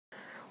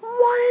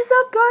is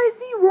up, guys?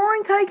 The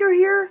Roaring Tiger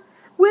here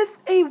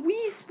with a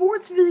Wii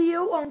Sports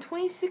video on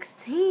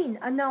 2016.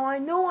 And now I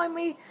know I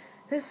made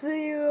this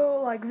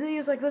video,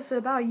 videos like this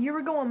about a year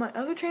ago on my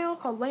other channel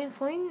called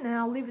Lance Lane, and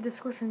I'll leave a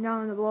description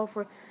down in the below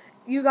for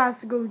you guys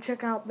to go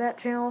check out that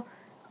channel.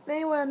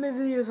 Anyway, I made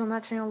videos on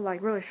that channel,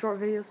 like really short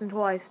videos,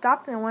 until I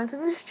stopped and I went to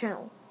this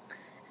channel.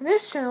 And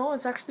this channel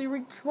has actually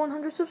reached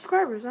 100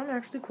 subscribers. I'm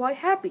actually quite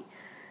happy.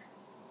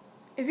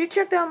 If you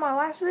checked out my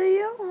last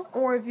video,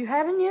 or if you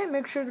haven't yet,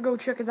 make sure to go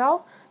check it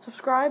out.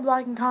 Subscribe,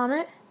 like, and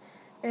comment.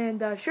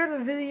 And share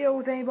the video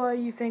with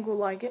anybody you think will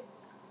like it.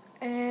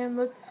 And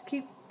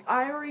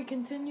I already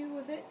continue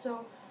with it,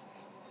 so.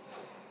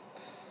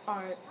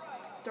 Alright,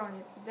 darn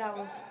it, that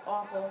was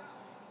awful.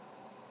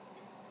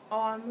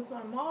 Oh, I'm with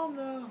my mom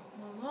now.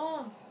 My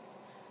mom.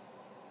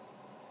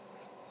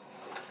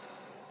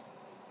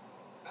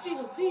 Jeez,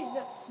 oh, please,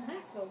 that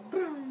smack though.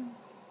 Boom.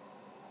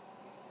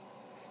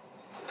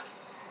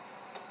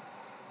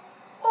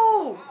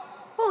 Oh!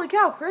 Holy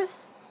cow,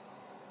 Chris.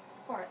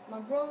 Alright, my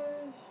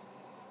brothers.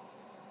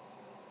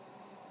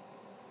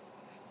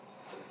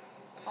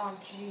 Oh,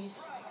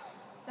 jeez.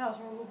 That was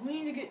horrible. We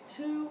need to get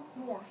two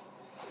more.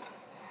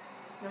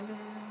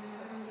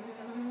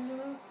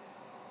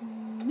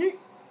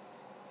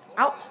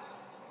 Out.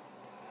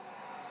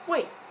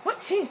 Wait, what?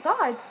 Change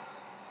sides?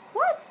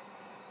 What?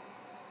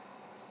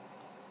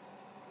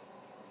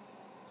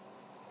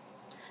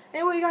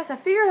 Anyway, guys, I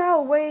figured out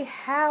a way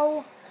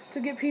how to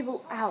get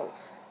people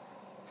out.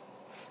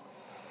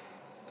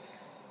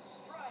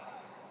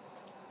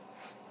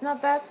 It's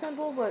not that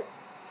simple, but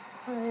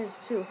it is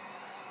too.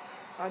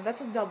 Alright,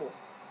 that's a double.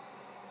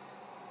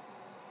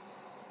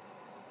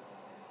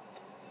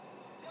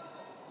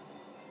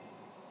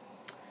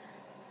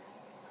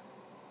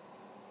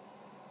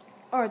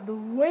 Alright, the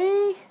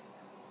way...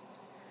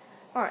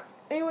 Alright,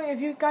 anyway,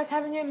 if you guys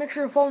haven't yet, make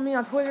sure to follow me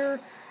on Twitter,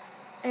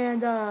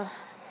 and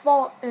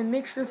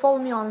make sure to follow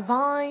me on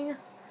Vine.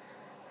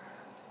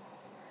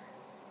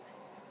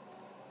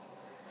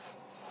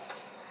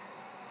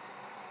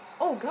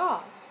 Oh,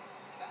 God.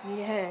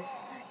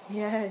 Yes,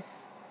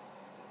 yes.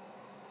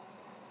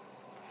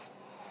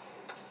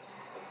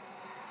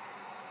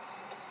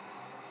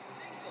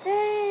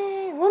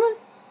 Dang, woman.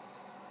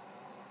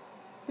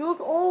 You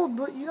look old,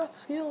 but you got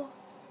skill.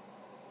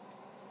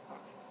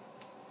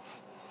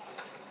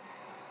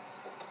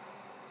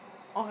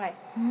 Okay,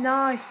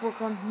 nice,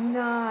 Brooklyn,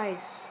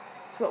 nice.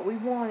 That's what we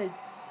wanted.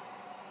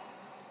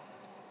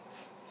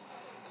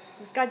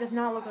 This guy does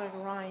not look like a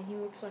Ryan. He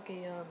looks like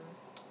a,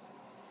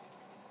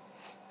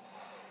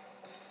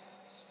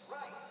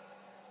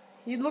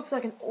 he looks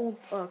like an old,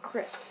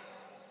 Chris.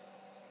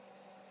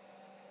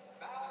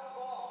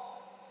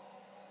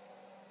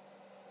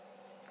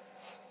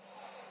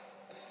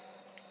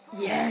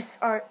 Yes,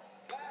 alright.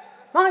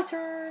 My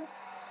turn.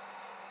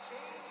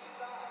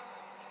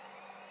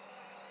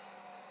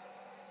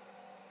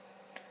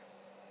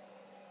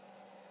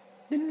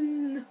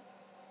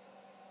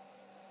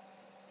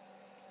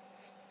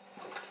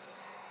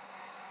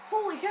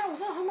 Holy cow, was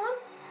that home run?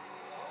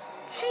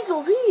 Jeez,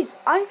 oh, please.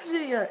 I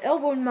actually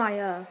elbowed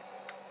my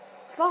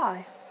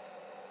thigh.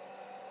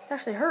 It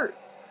actually hurt.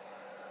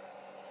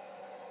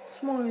 This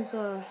one is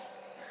oh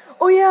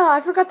yeah, I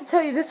forgot to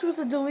tell you, this was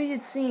a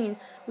deleted scene.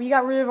 We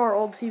got rid of our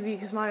old TV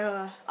because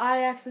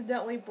I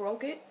accidentally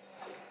broke it.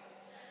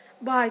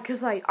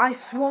 Because I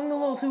swung a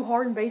little too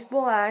hard in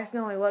baseball. I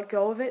accidentally let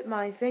go of it.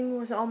 My thing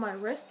was on my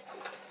wrist.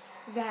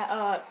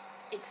 That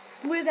it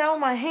slid out of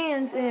my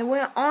hands and it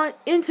went on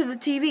into the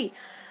TV.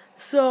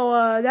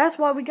 So that's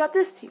why we got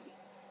this TV.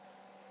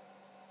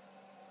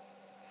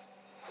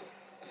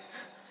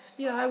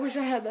 Yeah, I wish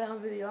I had that on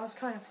video. That was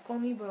kind of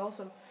funny, but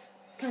also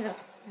kind of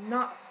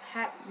not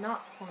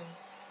funny.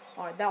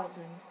 Alright, that was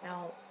an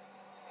out.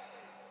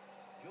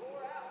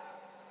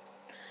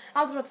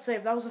 I was about to say,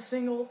 if that was a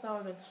single, that would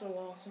have been so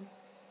awesome.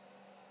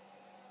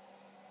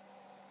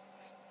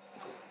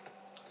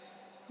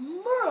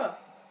 Bruh!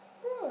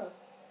 Bruh!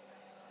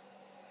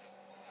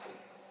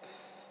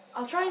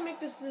 I'll try and make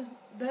this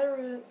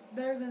better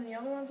than the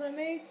other ones I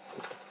made.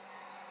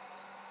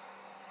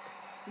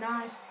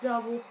 Nice,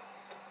 double.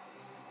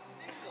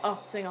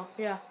 Oh, single.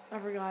 Yeah, I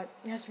forgot.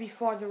 It has to be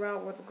farther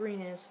out where the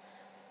green is.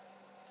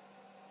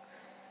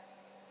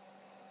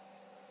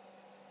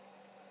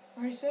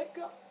 Ready, set,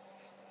 go.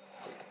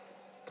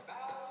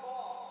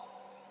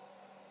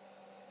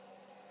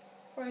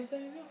 Ready,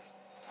 set, go.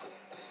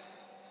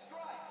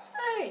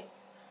 Hey!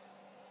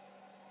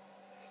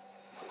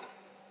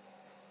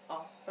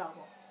 Oh, foul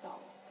ball, foul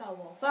ball, foul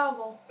ball, foul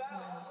ball.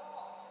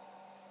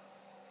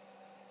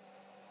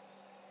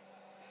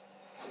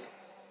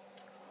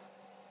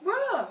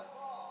 Bruh!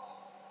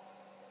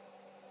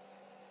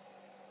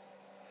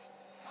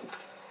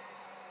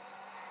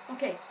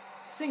 Okay,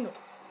 single.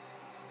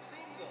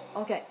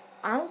 Okay,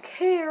 I don't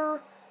care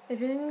if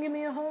you didn't give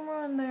me a home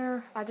run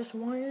there. I just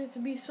wanted it to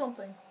be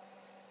something.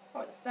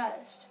 Alright, the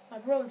fattest. My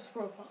brother's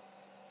profile.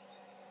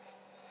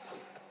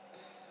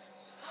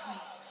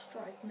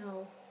 Strike,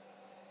 no.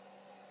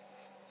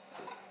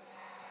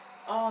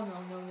 Oh, no,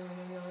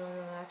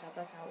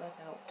 that's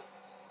out.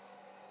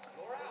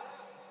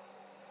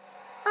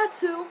 At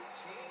 2.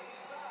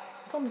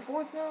 It's on the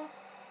 4th now.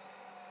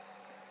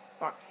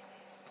 Alright.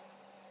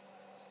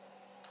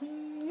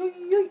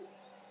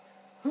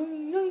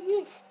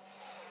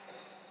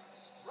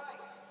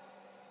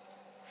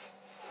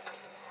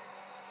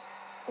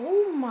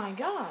 Oh my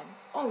god.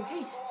 Oh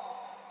jeez.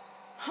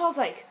 I was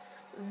like,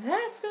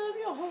 that's gonna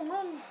be a home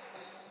run.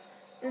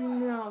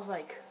 And then I was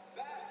like,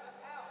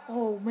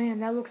 oh man,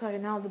 that looks like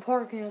an out of the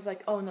park. And I was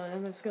like, oh no,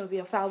 then it's gonna be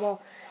a foul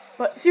ball.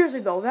 But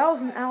seriously though, if that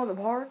was an out of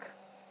the park,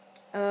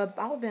 I would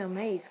have been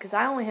amazed because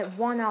I only hit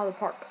one out of the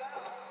park.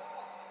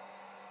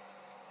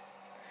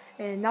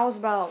 And that was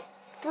about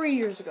 3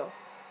 years ago.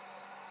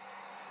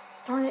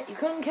 Darn it, you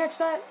couldn't catch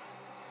that?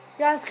 You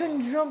guys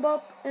couldn't jump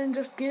up and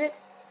just get it?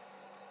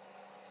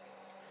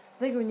 I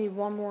think we need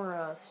one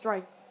more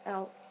strike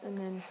out, and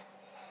then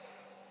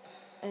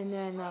we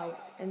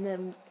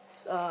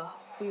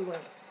win.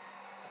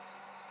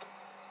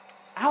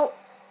 Out!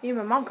 Even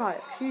my mom caught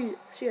it.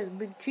 She has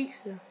big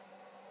cheeks though.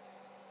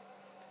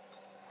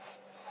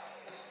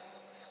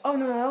 Oh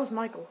no, that was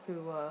Michael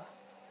who.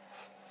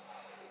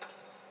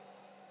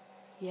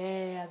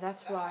 Yeah,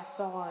 that's what I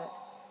thought.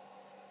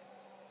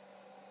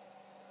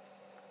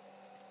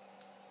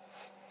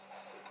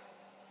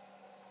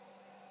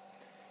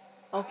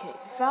 Okay,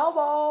 foul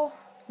ball.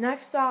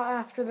 Next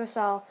after this,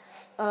 I'll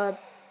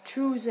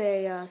choose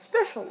a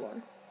special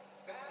one.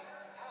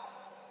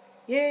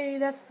 Yay,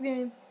 that's the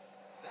game.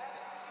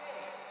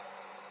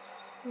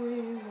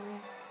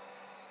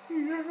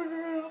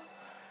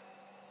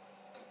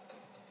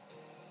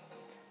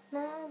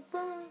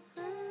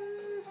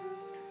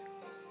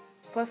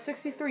 Plus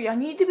 63. I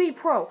need to be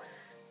pro.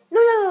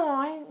 No.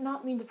 I did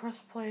not mean to press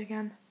play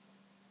again.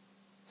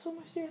 So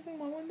much seriously in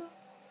my window?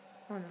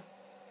 Oh no.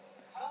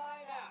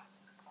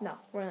 No,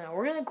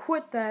 we're gonna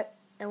quit that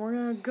and we're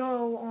gonna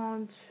go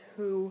on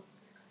to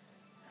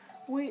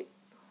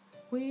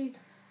Wii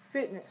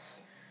Fitness.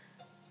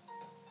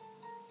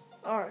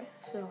 Alright,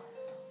 so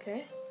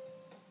okay.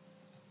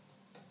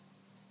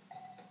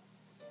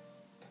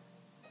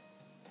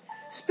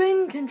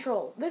 Spin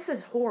control. This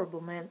is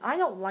horrible, man. I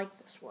don't like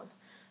this one.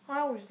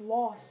 I was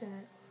lost in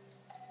it.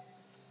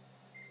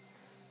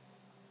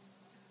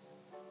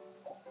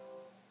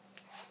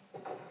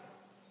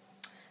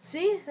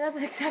 See? That's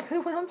exactly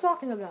what I'm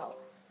talking about.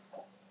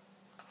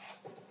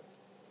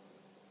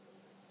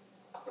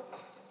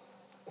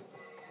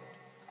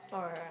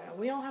 Alright,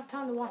 we don't have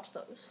time to watch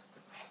those.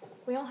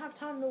 We don't have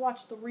time to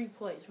watch the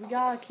replays. We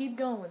gotta keep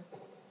going.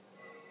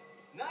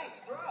 Nice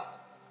throw.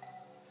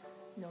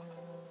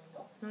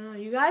 No,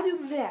 you gotta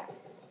do that.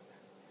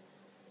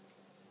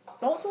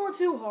 Don't throw it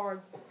too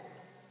hard,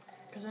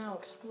 because then it'll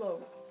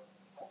explode.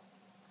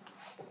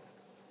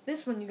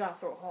 This one you gotta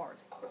throw hard.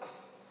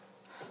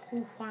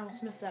 Ooh, I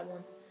almost missed that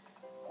one.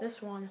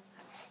 This one,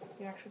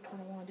 you actually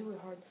kind of want to do it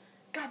hard.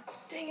 God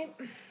dang it.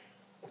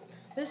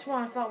 This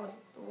one I thought was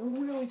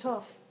really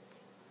tough.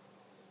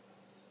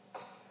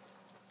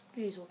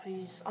 Jeez, oh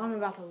please. I'm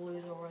about to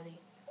lose already.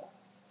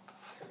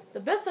 The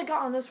best I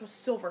got on this was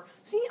silver.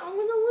 See, I'm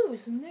going to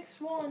lose. The next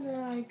one that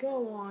I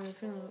go on is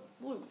going to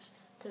lose.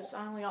 Because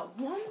I only got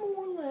one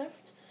more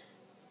left.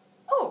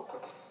 Oh,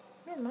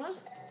 never mind.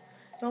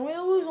 I'm going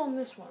to lose on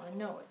this one. I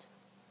know it.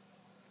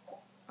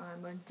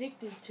 I'm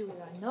addicted to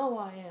it. I know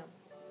I am.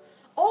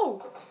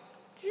 Oh,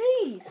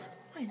 jeez.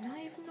 I did not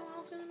even know I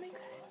was going to make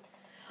that.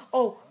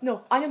 Oh,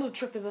 no. I know the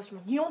trick to this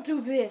one. You don't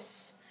do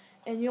this.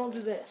 And you don't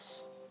do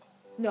this.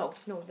 No,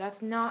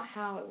 that's not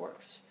how it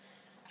works.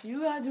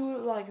 You gotta do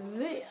it like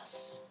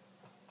this.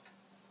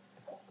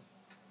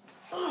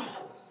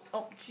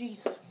 Oh,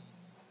 jeez.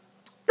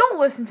 Don't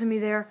listen to me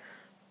there.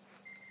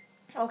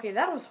 Okay,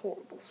 that was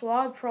horrible. So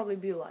I'd probably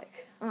be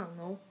like, I don't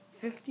know,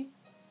 50?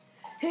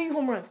 Hitting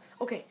home runs.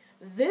 Okay,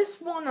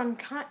 this one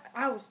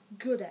I was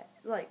good at.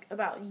 Like,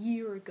 about a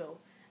year ago.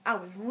 I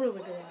was really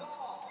good at it.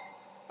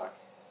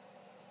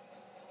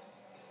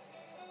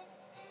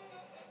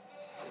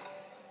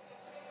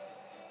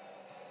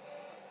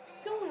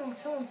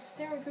 Someone's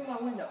staring through my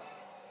window.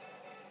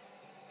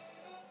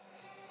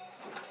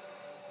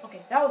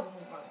 Okay, that was a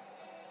home run.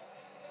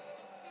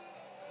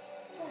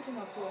 Something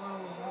about the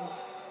home run.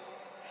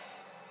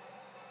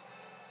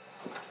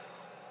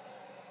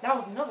 That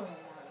was another home run.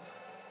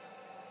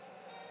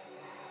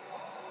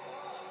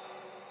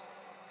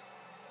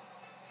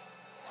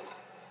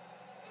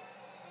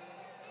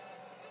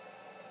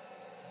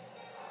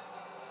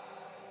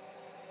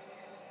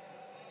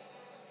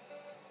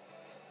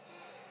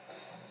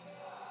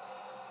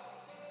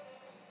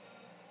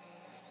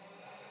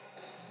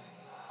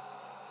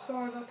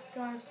 Sorry about this,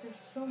 guys. There's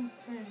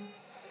something.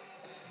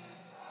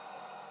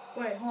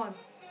 Wait, hold on.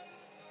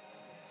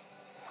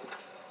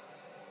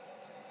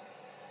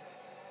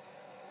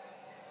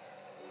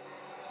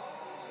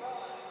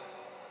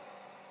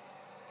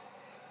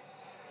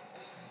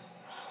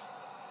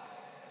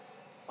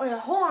 Oh yeah,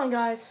 hold on,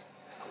 guys.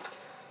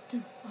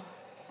 Dude,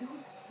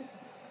 this is.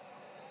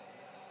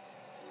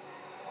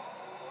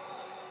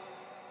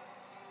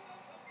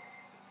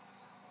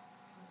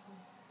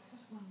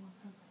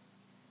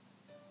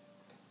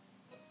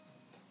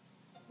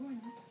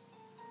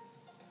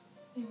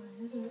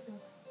 was it? It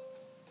was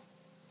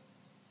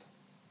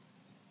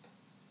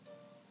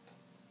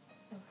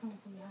coming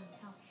from behind the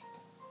couch.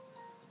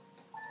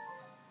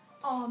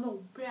 Oh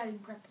no, batting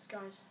practice,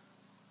 guys.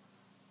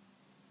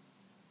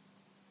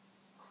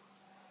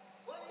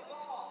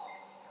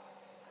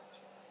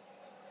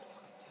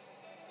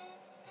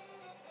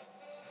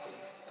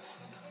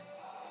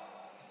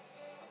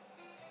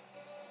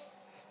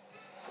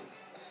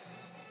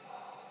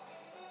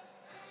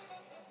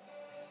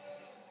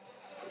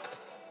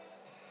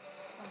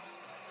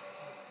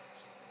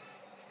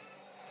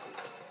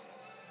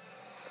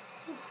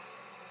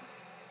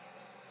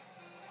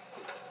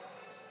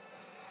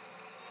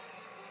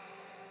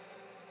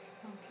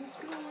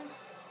 Keep going.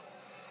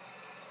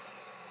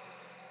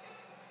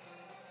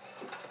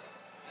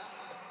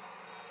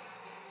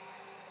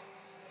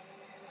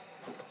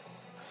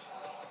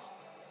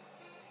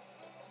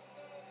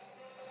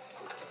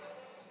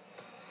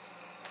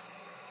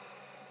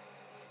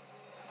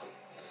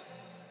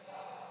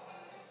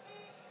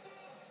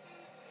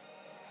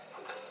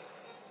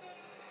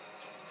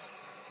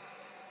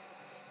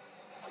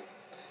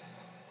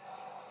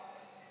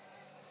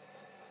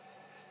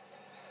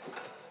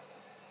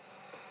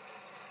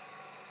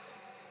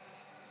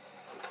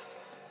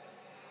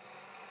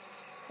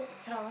 Holy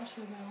cow, that should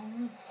have been a home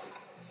run.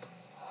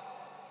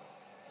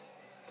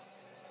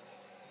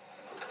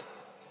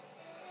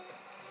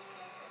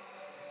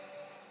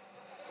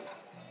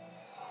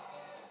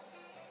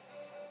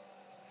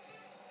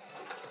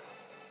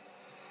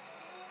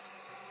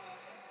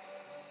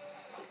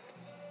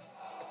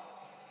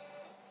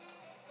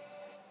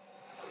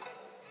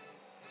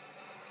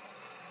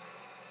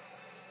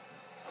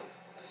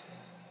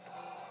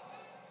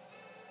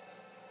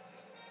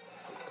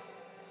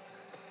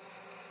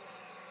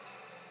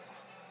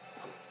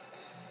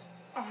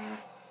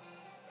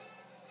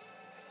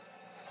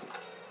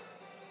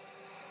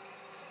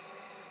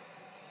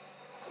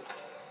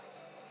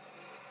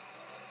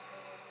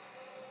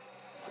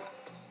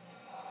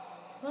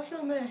 That should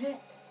have been a hit.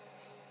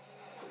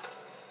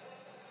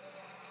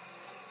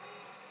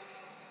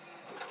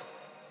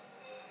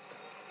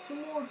 Two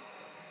more.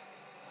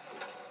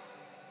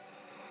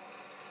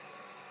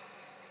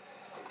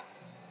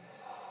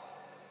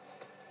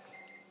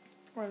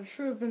 Right, it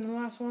should have been the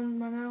last one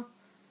by now.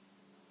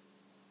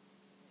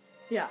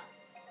 Yeah.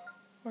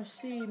 Let's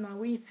see my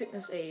Wii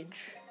Fitness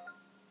age.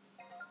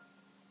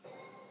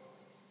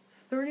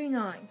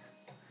 39.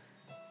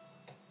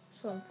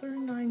 So I'm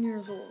 39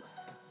 years old.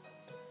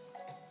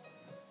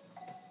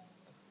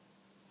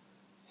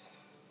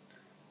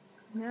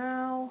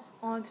 Now,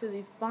 on to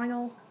the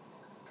final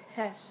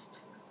test.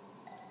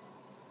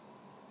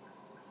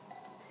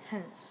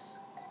 Tennis.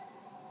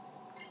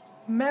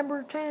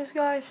 Remember tennis,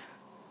 guys?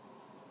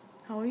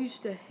 How I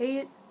used to hate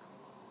it?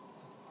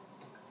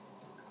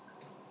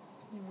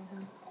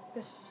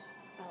 This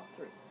out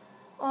 3.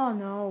 Oh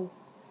no.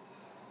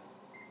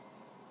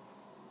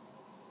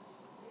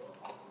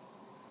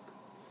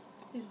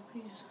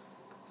 Please.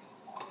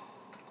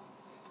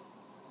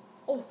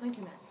 Oh, thank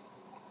you, man.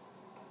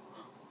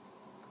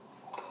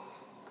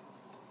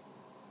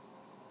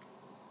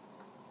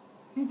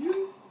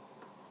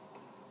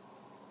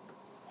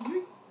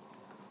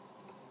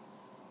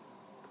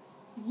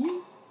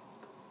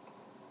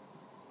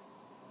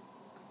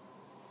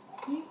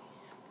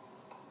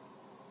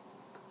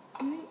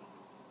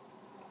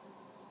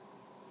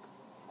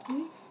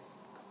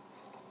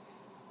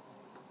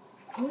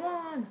 Come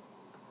on.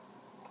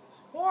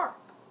 Score.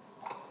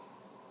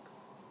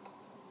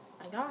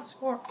 I gotta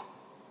score.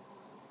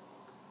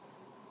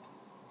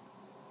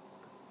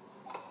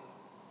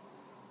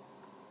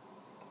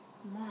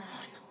 Come on.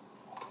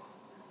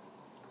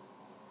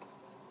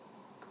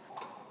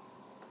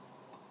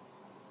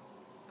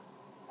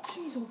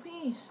 Jeez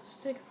Louise,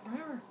 it's taking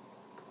forever.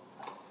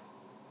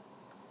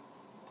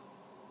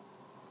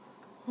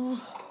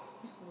 Oh,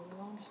 this is the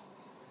longest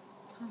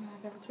time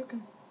I've ever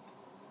taken.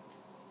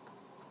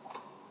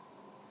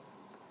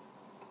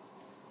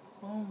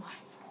 Oh my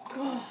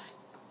god.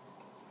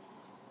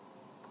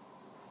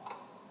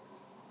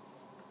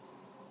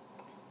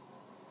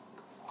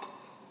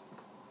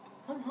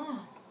 Come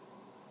on.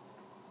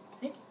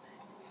 Thank you.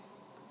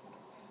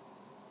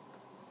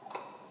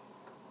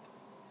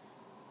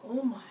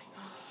 Oh my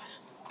god.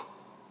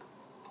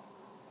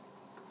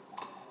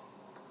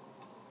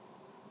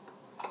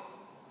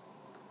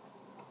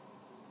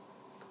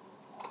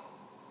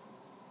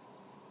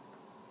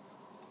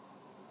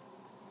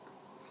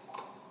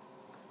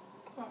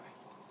 Alright.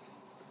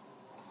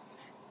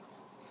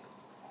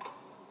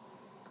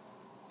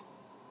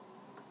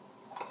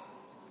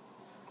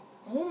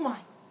 Oh my.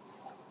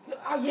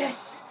 Oh,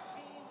 yes.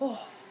 Oh,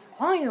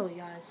 finally,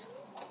 guys.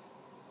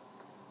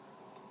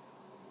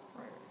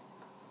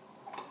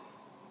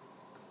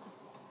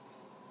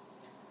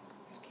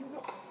 Let's keep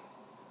going.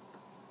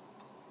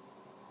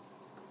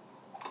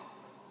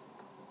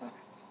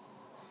 Okay.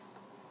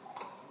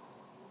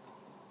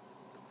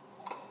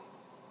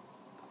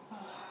 Oh,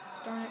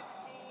 darn it.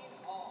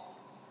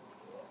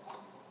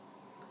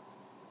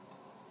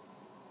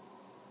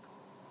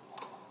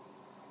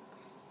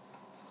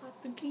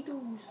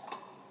 Taquitos.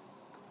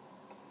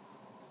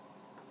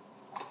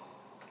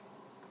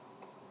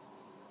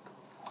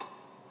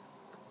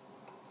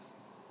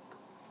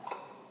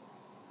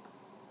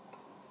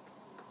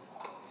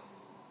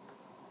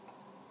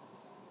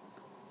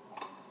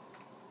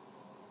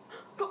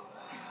 Go.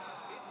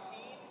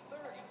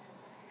 15-30.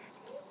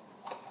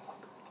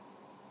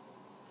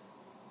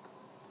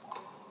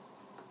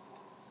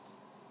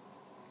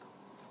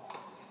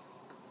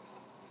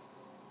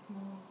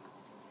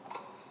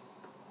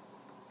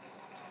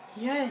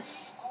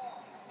 Yes.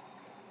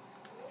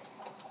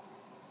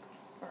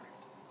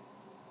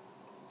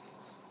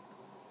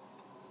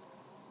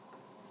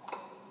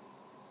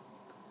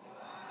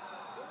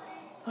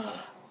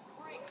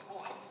 Break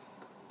point.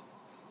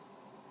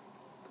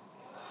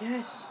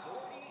 Yes.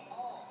 40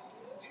 all.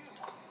 Deuce.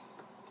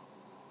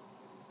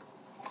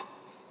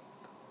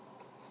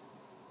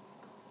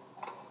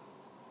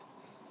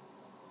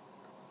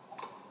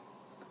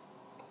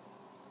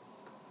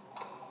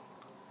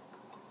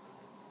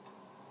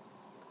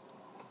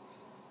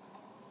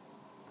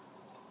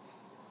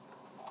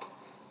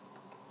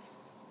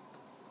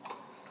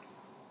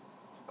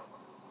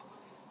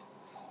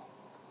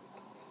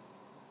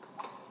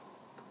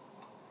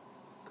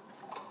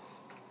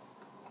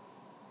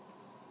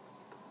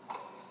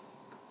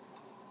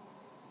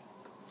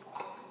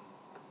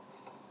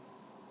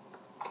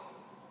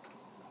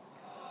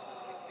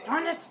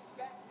 Darn it.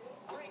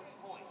 Break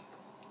point.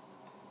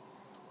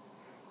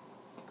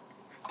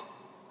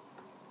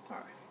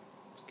 Alright.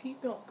 Let's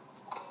keep going.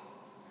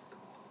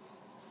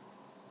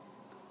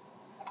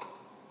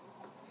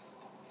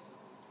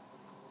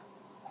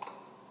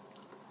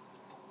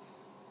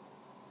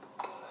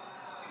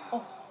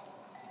 Oh.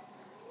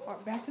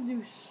 Alright, back to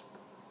deuce.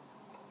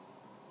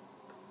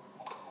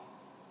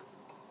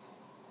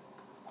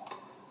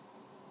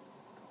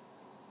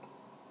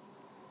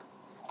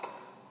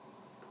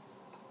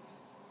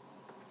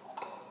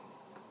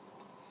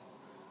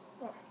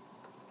 Oh.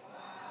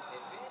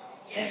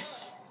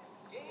 Yes.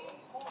 Game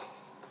point.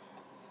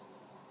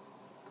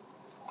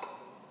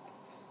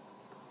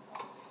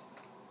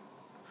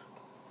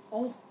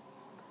 Oh.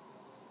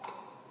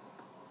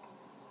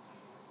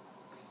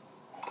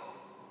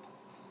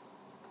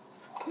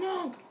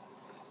 No.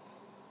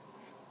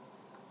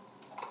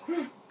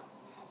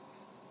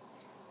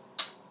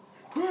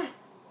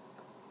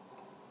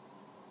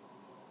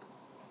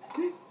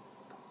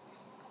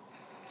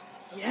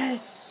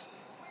 Yes.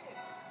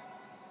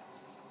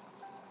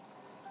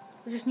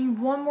 We just need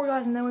one more,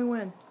 guys, and then we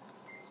win.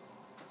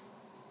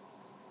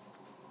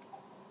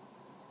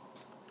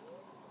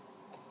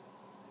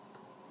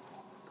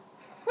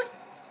 What?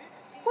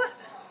 What?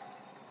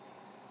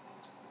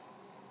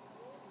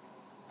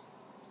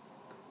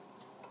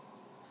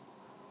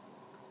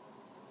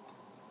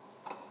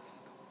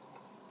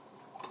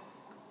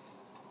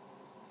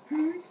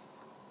 Hmm?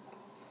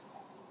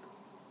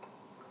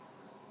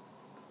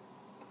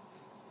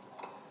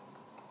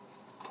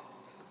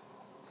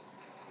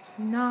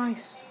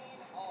 Nice.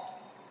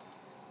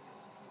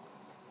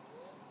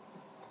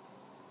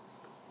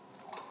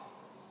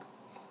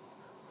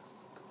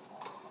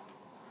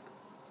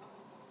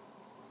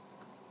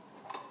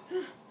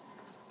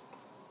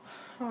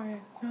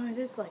 Alright, guys,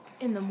 it's like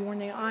in the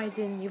morning. I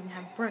didn't even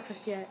have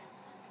breakfast yet.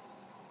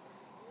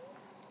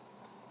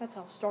 That's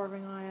how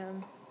starving I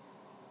am.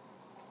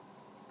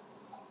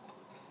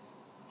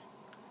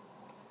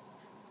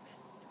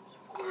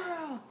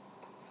 Yeah.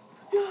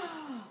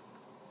 Yeah.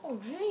 Oh,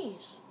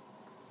 jeez.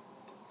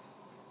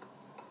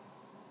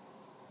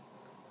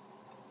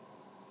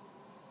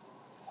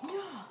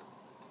 Yeah.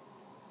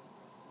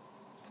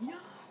 Yeah.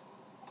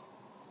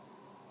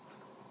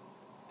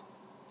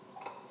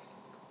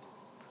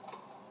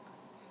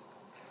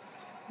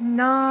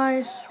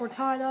 Nice. We're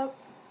tied up.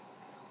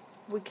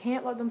 We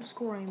can't let them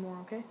score anymore,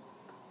 okay?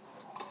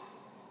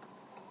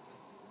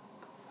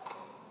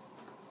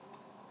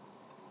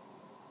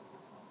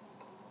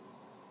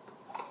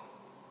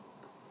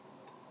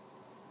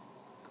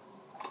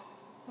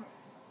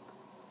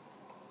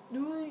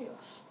 Yes.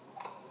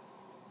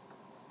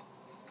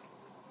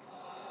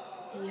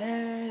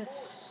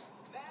 Yes.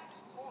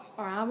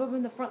 Alright, I'm up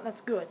in the front.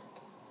 That's good.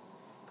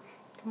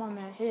 Come on,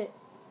 man. Hit.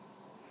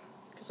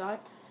 Because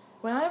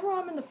whenever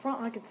I'm in the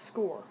front, I could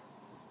score.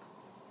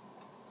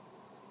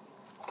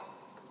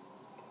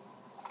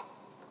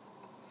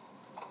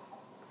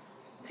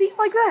 See,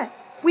 like that.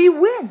 We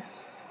win.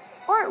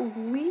 Alright,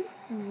 we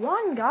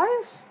won,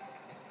 guys.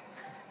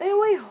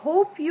 Anyway,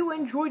 hope you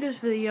enjoyed this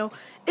video.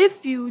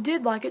 If you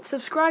did like it,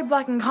 subscribe,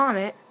 like, and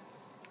comment.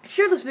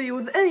 Share this video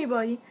with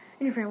anybody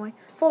in your family.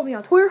 Follow me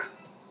on Twitter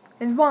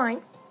and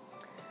Vine.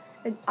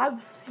 And I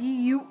will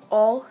see you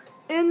all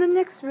in the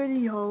next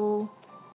video.